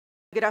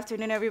Good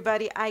afternoon,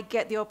 everybody. I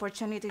get the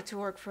opportunity to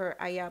work for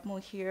IAPMO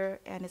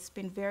here, and it's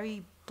been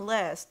very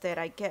blessed that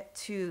I get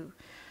to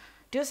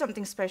do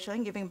something special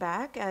in giving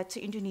back to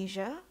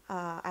Indonesia.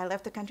 I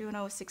left the country when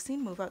I was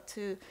 16, moved out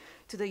to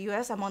the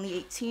US. I'm only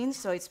 18,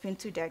 so it's been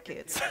 2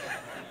 decades.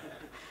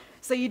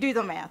 So you do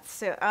the math.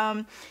 So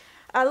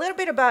a little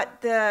bit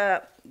about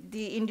the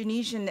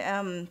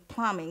Indonesian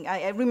plumbing.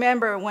 I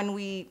remember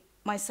when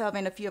myself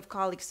and a few of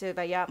colleagues of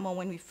IAPMO,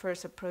 when we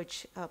first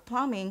approached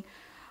plumbing,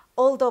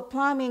 although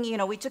plumbing,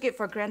 we took it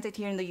for granted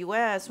here in the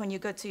U.S. When you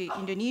go to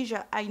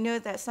Indonesia, I know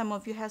that some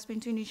of you has been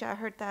to Indonesia. I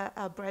heard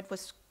that Brad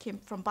came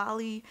from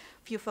Bali.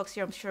 A few folks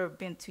here, I'm sure, have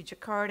been to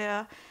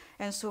Jakarta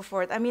and so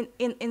forth. I mean,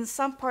 in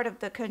some part of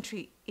the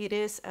country, it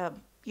is,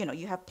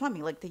 you have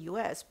plumbing like the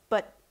U.S.,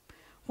 but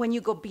when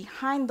you go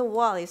behind the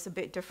wall, it's a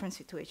bit different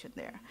situation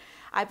there.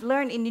 I've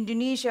learned in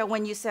Indonesia,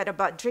 when you said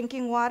about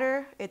drinking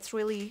water, it's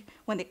really,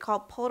 when they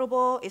call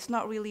potable, it's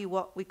not really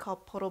what we call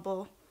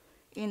potable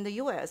in the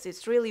US.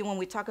 It's really, when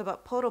we talk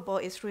about potable,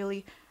 it's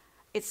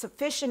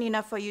sufficient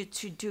enough for you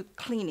to do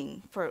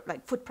cleaning for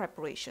like food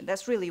preparation.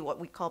 That's really what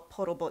we call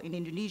potable in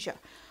Indonesia.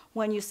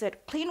 When you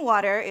said clean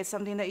water, it's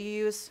something that you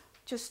use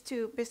just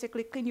to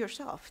basically clean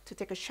yourself, to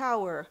take a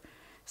shower,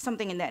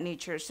 something in that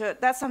nature. So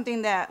that's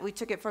something that we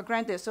took it for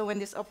granted. So when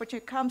this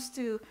opportunity comes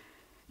to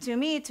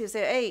me to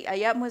say, hey,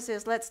 IAPMO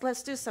says,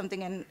 let's do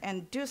something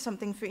and do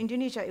something for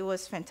Indonesia, it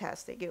was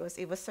fantastic.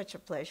 It was such a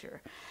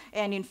pleasure.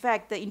 And in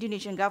fact, the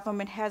Indonesian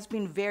government has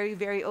been very,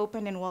 very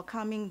open and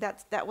welcoming.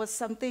 That was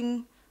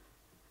something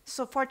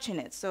so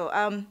fortunate. So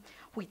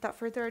without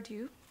further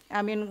ado,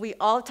 I mean, we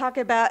all talk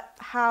about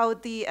how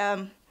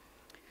the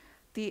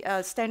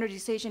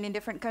standardization in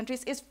different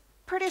countries is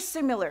pretty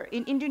similar.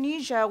 In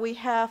Indonesia, we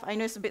have, I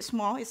know it's a bit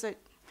small, it's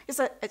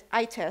an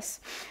eye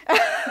test.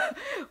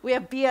 We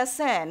have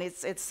BSN.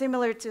 It's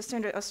similar to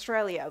Standard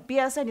Australia.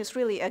 BSN is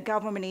really a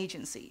government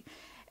agency.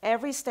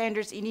 Every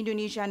standards in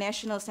Indonesia,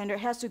 national standard,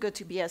 has to go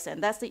to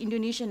BSN. That's the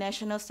Indonesian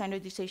National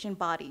Standardization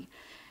Body.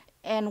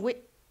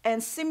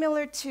 And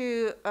similar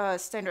to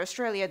Standard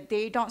Australia,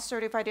 they don't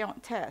certify, they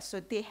don't test. So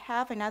they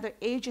have another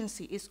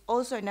agency. It's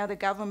also another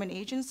government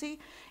agency.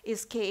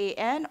 It's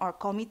KAN, or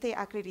Komite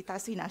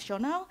Akreditasi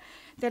Nasional.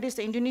 That is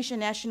the Indonesian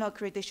National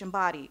Accreditation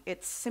Body.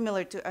 It's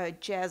similar to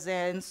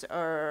JAZENS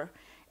or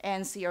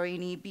NC or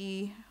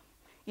NEB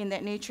in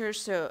that nature.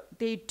 So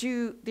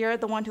they're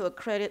the one who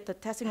accredit the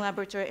testing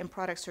laboratory and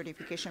product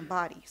certification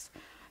bodies.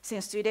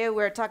 Since today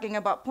we're talking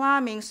about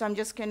plumbing, so I'm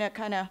just gonna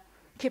kind of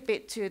keep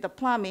it to the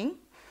plumbing.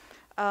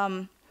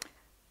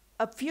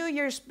 A few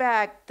years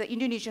back, the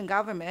Indonesian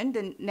government,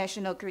 the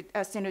National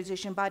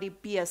Standardization Body,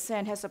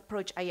 BSN, has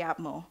approached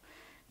IAPMO.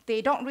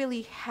 They don't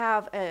really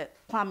have a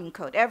plumbing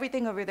code.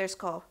 Everything over there is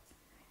called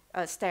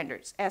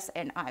standards,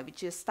 SNI,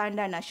 which is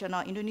Standar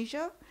Nasional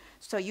Indonesia.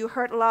 So you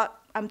heard a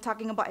lot, I'm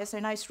talking about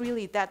SNI, it's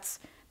really, that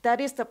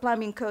is the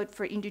plumbing code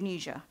for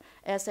Indonesia,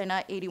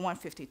 SNI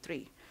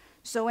 8153.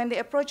 So when they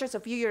approached us a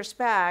few years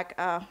back,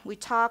 we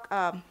talked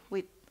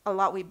a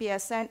lot with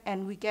BSN,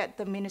 and we get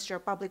the Ministry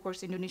of Public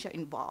Works Indonesia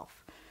involved.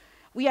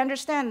 We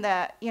understand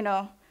that,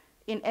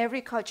 in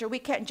every culture, we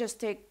can't just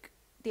take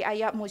the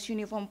IAPMO's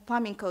uniform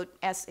plumbing code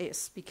as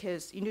is,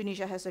 because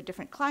Indonesia has a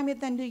different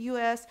climate than the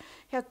US,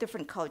 has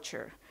different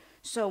culture.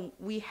 So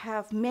we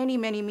have many,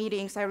 many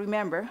meetings. I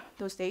remember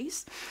those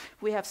days.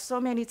 We have so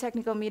many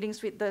technical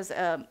meetings with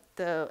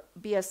the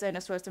BSN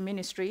as well as the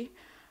ministry.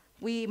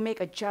 We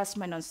make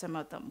adjustment on some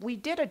of them. We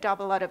did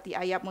adopt a lot of the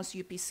IAPMO's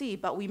UPC,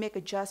 but we make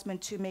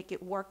adjustment to make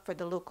it work for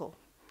the local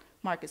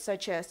market,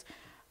 such as,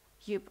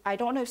 I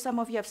don't know if some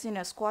of you have seen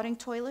a squatting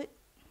toilet.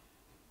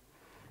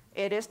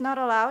 It is not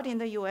allowed in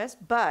the US,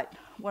 but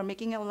we're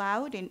making it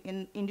allowed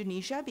in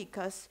Indonesia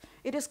because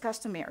it is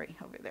customary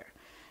over there.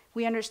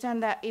 We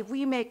understand that if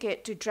we make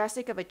it too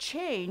drastic of a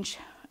change,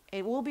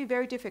 it will be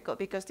very difficult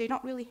because they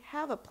don't really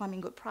have a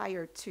plumbing code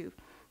prior to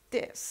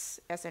this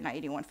SNI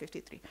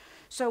 8153.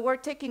 So we're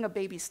taking a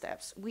baby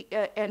steps.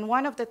 And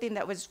one of the things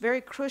that was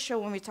very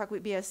crucial when we talk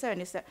with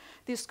BSN is that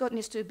this code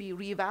needs to be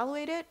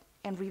reevaluated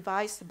and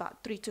revised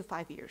about 3 to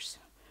 5 years.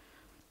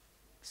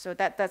 So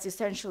that's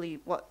essentially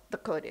what the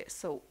code is.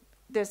 So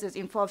this is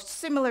involved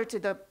similar to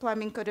the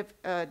plumbing code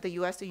of the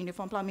US, the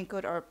Uniform Plumbing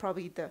Code, or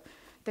probably the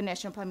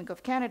National Plumbing Code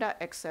of Canada,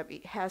 except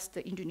it has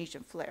the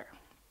Indonesian flair.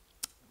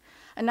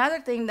 Another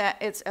thing that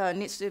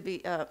needs to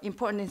be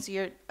important is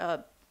here,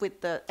 with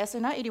the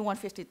SNI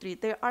 8153,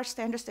 there are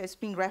standards that's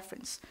being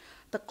referenced.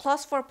 The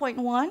clause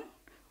 4.1,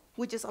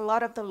 which is a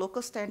lot of the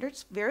local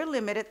standards, very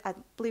limited. I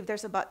believe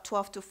there's about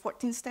 12 to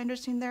 14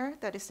 standards in there.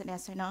 That is an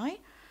SNI.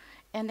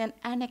 And then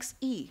Annex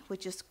E,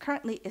 which is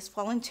currently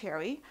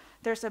voluntary.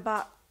 There's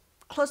about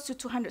close to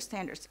 200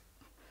 standards.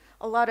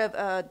 A lot of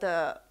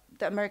the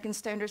American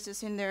standards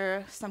is in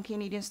there. Some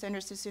Canadian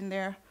standards is in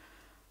there.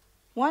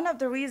 One of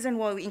the reasons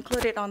why we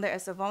include it on there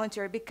as a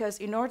voluntary, because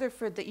in order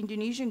for the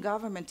Indonesian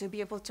government to be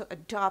able to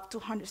adopt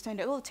 200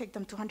 standards, it will take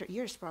them 200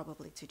 years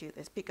probably to do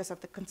this because of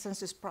the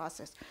consensus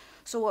process.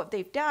 So what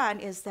they've done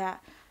is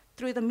that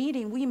through the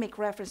meeting, we make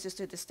references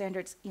to the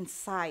standards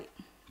inside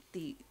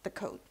the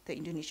code, the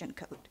Indonesian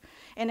code.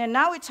 And then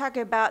now we talk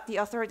about the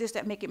authorities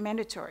that make it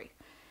mandatory.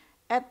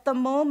 At the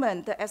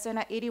moment, the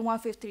SNI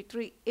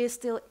 8153 is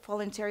still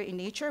voluntary in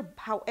nature.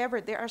 However,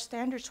 there are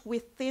standards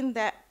within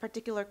that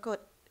particular code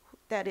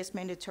that is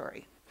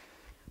mandatory.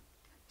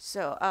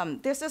 So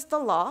this is the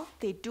law.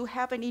 They do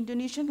have an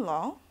Indonesian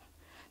law.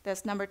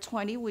 That's number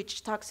 20,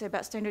 which talks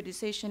about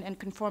standardization and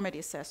conformity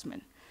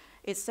assessment.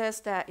 It says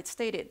that, it's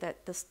stated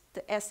that the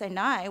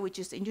SNI, which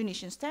is the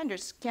Indonesian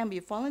standards, can be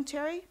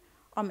voluntary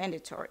or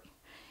mandatory.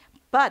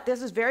 But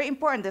this is very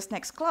important, this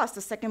next clause,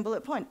 the second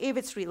bullet point. If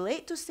it's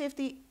related to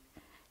safety,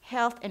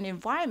 health, and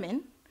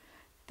environment,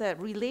 the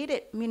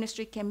related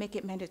ministry can make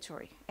it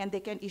mandatory, and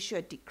they can issue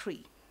a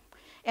decree.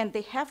 And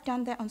they have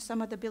done that on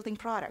some of the building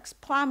products.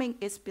 Plumbing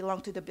is belong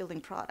to the building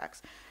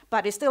products,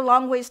 but it's still a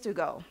long ways to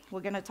go.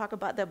 We're gonna talk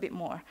about that a bit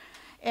more.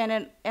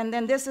 And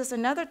then this is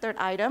another third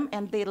item,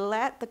 and they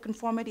let the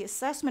conformity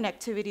assessment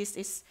activities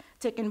is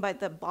taken by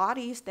the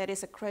bodies that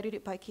is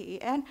accredited by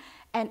KAN,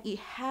 and it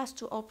has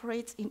to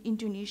operate in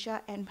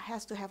Indonesia and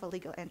has to have a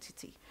legal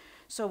entity.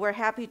 So we're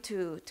happy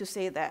to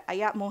say that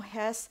IAPMO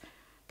has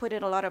put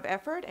in a lot of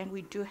effort, and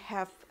we do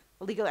have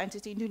a legal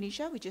entity in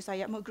Indonesia, which is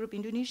IAPMO Group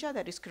Indonesia,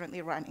 that is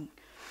currently running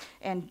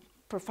and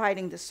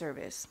providing the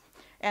service.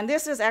 And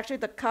this is actually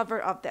the cover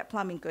of that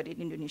plumbing code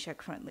in Indonesia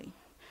currently.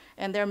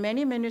 And there are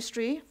many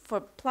ministries.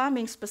 For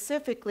plumbing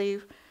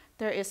specifically,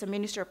 there is a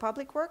Ministry of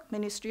Public Works,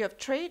 Ministry of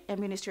Trade, and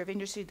Ministry of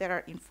Industry that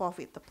are involved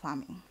with the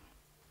plumbing.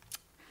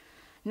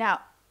 Now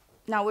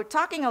we're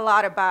talking a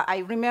lot about, I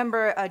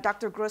remember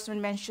Dr.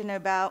 Grossman mentioned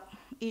about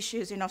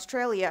issues in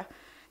Australia,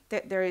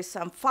 that there is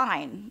some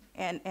fine,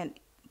 and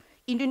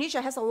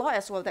Indonesia has a law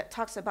as well that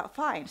talks about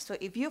fines. So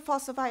if you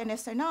falsify an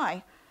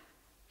SNI,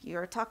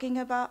 you're talking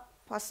about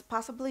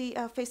possibly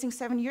facing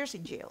 7 years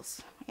in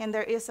jails. And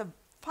there is a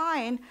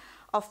fine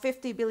of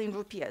 50 billion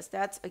rupiahs.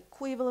 That's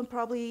equivalent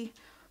probably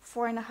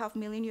 $4.5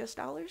 million US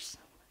dollars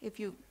if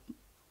you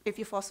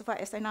falsify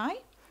SNI.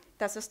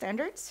 That's the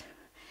standards.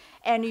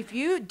 And if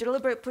you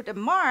deliberately put the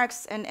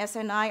marks and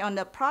SNI on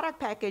the product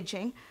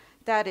packaging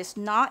that is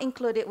not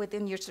included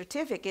within your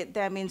certificate,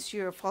 that means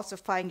you're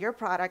falsifying your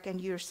product and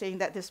you're saying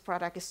that this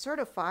product is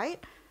certified,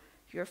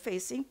 you're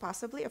facing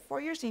possibly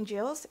 4 years in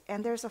jails,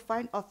 and there's a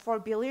fine of 4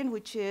 billion,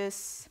 which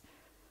is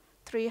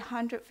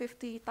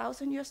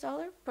 350,000 US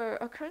dollar per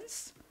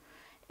occurrence.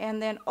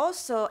 And then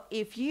also,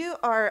 if you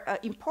are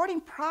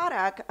importing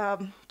product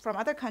from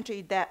other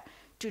countries that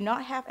do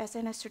not have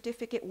SNI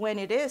certificate when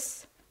it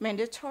is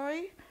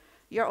mandatory,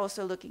 you're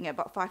also looking at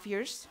about 5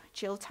 years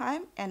jail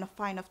time and a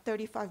fine of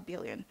 35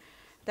 billion.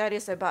 That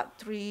is about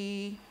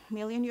 3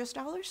 million US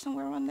dollars,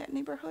 somewhere around that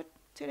neighborhood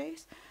today.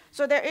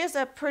 So there is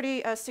a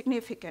pretty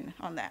significant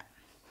on that.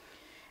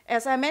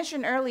 As I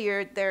mentioned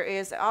earlier, there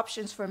is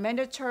options for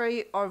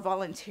mandatory or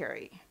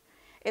voluntary.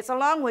 It's a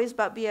long ways,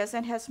 but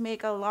BSN has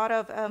made a lot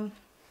of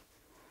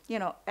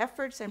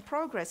efforts and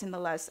progress in the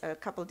last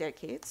couple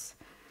decades.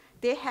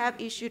 They have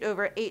issued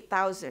over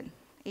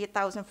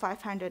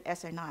 8,500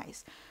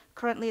 SNIs.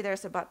 Currently,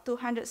 there's about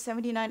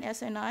 279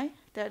 SNI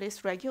that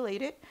is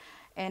regulated,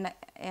 and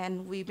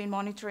we've been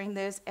monitoring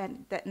this,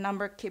 and that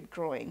number keep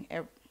growing.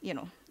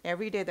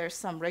 Every day there's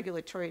some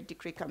regulatory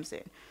decree comes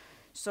in.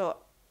 So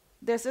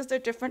this is the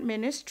different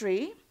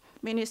ministry.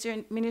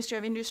 Ministry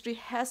of Industry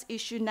has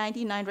issued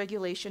 99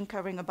 regulations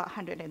covering about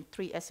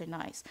 103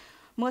 SNIs.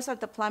 Most of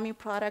the plumbing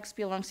products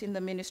belongs in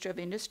the Ministry of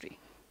Industry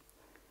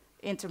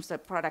in terms of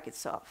the product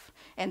itself,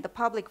 and the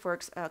Public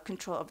Works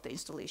control of the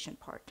installation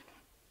part,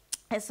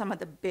 and some of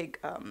the big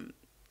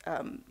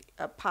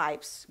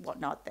pipes,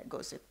 whatnot, that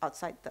goes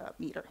outside the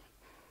meter,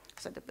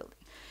 outside the building.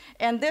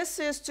 And this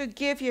is to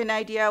give you an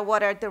idea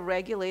what are the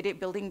regulated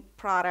building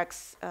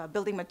products,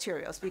 building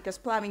materials, because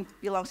plumbing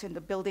belongs in the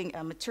building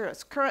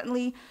materials.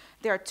 Currently,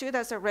 there are two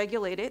that are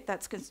regulated,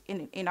 that's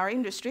in our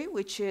industry,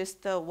 which is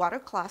the water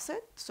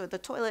closet. So the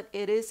toilet,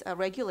 it is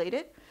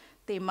regulated.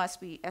 They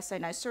must be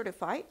SNI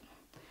certified.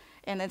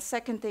 And then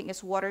second thing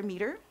is water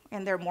meter,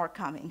 and there are more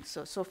coming.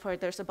 So far,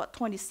 there's about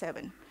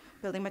 27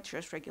 building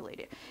materials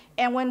regulated.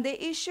 And when they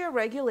issue a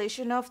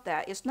regulation of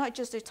that, it's not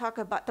just they talk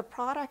about the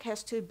product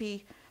has to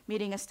be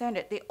meeting a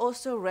standard, they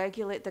also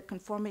regulate the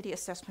conformity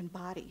assessment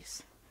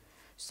bodies.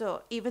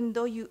 So even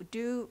though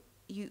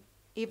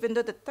even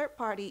though the third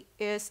party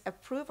is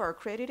approved or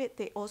accredited,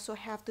 they also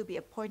have to be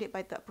appointed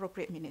by the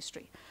appropriate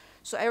ministry.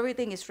 So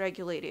everything is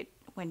regulated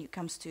when it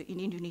comes to, in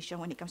Indonesia,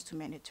 when it comes to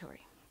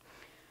mandatory.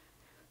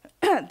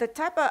 The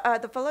type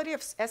of, the validity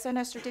of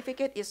SNS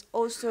certificate is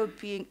also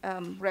being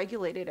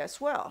regulated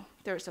as well.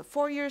 There's a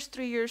 4 years,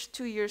 3 years,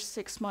 2 years,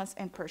 6 months,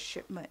 and per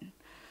shipment.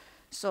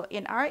 So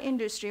in our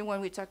industry,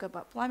 when we talk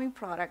about plumbing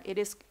product, it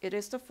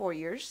is the 4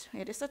 years.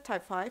 It is a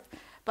type 5.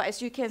 But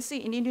as you can see,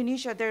 in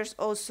Indonesia, there's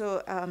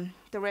also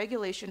the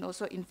regulation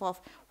also involve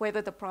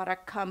whether the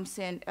product comes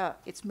in,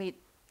 it's made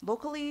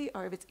locally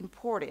or if it's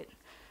imported.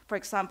 For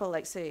example,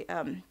 like say,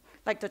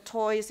 like the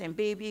toys and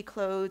baby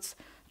clothes,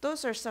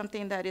 those are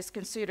something that is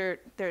considered,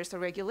 there's a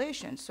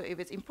regulation. So if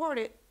it's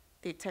imported,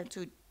 they tend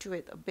to do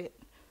it a bit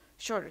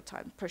shorter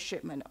time per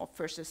shipment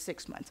versus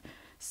 6 months.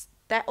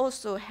 that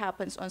also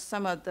happens on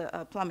some of the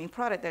plumbing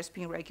product that's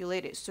being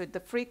regulated. So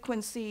the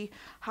frequency,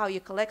 how you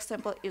collect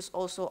sample is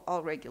also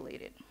all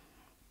regulated.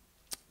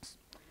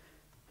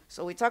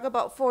 So we talk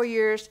about 4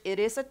 years. It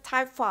is a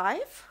type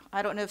 5.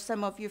 I don't know if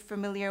some of you are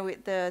familiar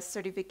with the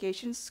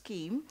certification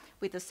scheme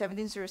with the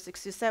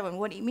 17067.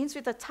 What it means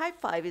with the type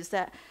 5 is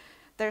that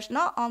there's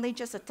not only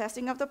just a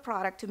testing of the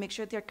product to make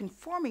sure they're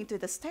conforming to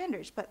the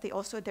standards, but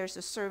there's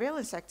a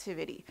surveillance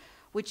activity,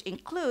 which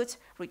includes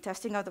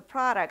retesting of the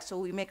product. So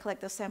we may collect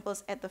the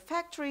samples at the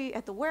factory,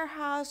 at the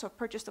warehouse, or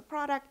purchase the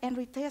product and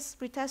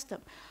retest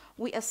them.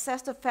 We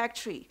assess the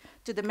factory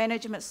to the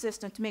management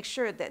system to make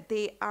sure that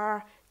they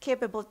are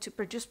capable to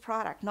produce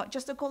product, not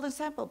just a golden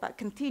sample, but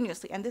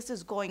continuously, and this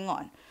is going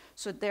on.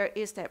 So there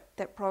is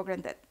that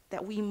program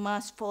that we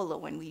must follow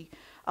when we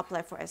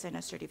apply for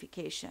SNI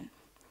certification.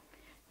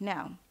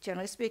 Now,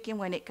 generally speaking,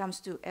 when it comes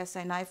to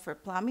SNI for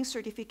plumbing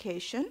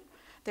certification,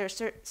 there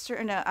are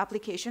certain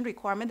application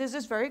requirements. This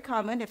is very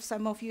common. If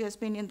some of you has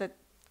been in the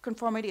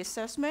conformity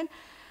assessment,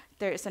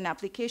 there is an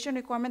application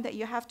requirement that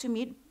you have to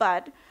meet,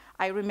 but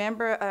I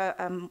remember,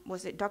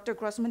 was it Dr.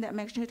 Grossman that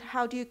mentioned it?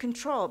 How do you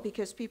control?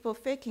 Because people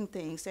faking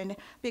things and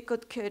people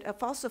could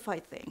falsify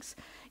things.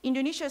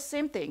 Indonesia,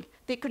 same thing.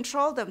 They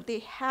control them. They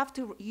have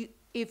to,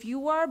 if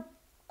you are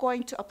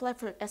going to apply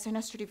for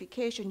SNS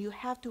certification, you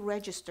have to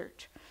register.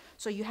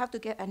 So you have to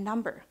get a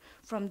number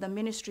from the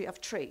Ministry of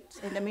Trade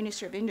and the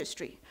Ministry of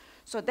Industry.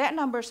 So that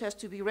number has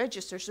to be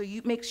registered, so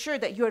you make sure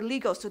that you're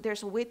legal, so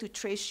there's a way to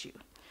trace you.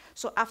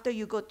 So after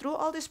you go through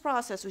all this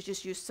process, which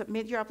is you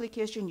submit your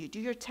application, you do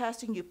your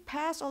testing, you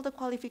pass all the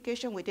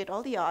qualification, we did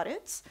all the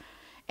audits,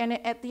 and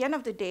at the end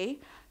of the day,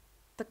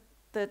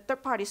 the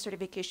third-party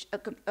certification,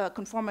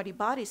 conformity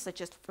bodies, such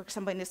as, for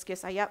example, in this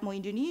case, IAPMO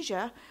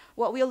Indonesia,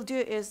 what we'll do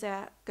is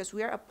that, because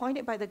we are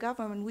appointed by the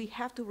government, we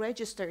have to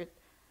register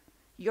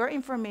your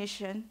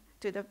information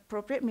to the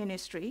appropriate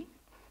ministry.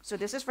 So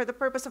this is for the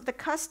purpose of the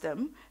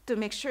custom, to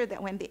make sure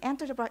that when they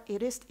enter the product,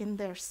 it is in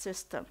their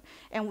system.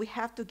 And we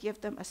have to give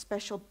them a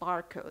special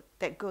barcode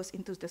that goes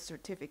into the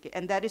certificate.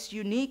 And that is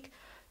unique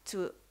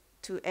to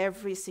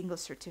every single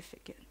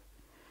certificate.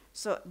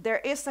 So there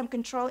is some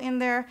control in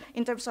there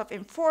in terms of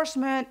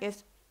enforcement.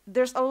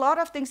 There's a lot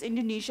of things in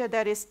Indonesia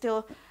that is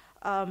still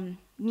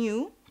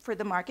new for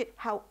the market.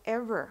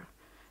 However,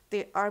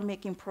 they are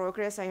making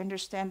progress. I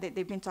understand that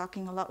they've been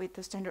talking a lot with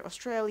the Standard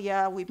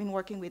Australia. We've been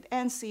working with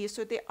NC.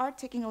 So they are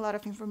taking a lot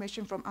of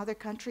information from other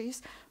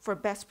countries for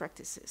best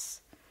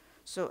practices.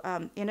 So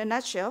in a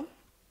nutshell,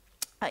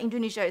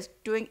 Indonesia is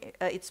doing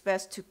its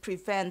best to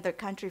prevent the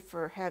country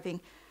from having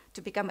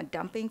to become a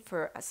dumping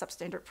for a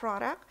substandard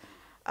product.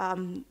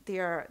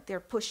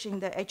 They're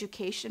pushing the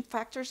education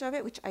factors of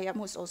it, which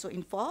IAPMO is also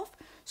involved.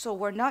 So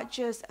we're not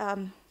just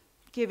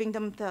giving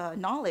them the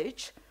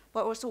knowledge,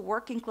 but also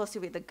working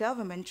closely with the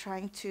government,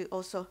 trying to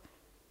also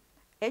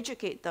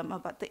educate them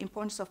about the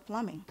importance of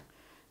plumbing.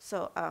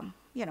 So,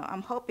 you know,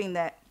 I'm hoping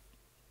that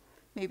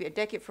maybe a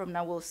decade from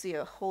now we'll see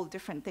a whole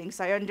different thing.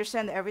 So I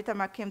understand that every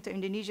time I came to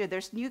Indonesia,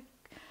 there's new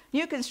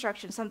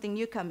construction, something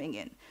new coming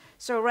in.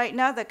 So right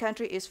now the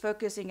country is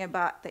focusing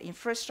about the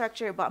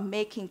infrastructure, about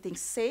making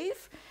things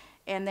safe,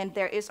 and then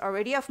there is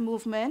already a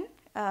movement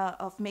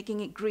of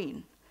making it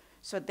green.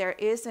 So there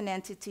is an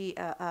entity,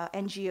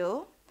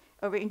 NGO,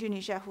 over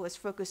Indonesia who is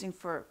focusing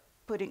for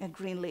putting a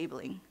green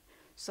labeling.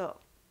 So,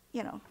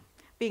 you know,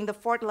 being the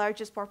 4th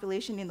largest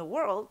population in the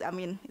world, I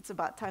mean, it's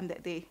about time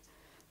that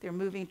they're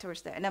moving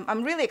towards that. And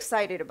I'm really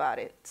excited about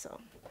it.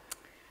 So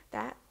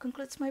that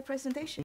concludes my presentation.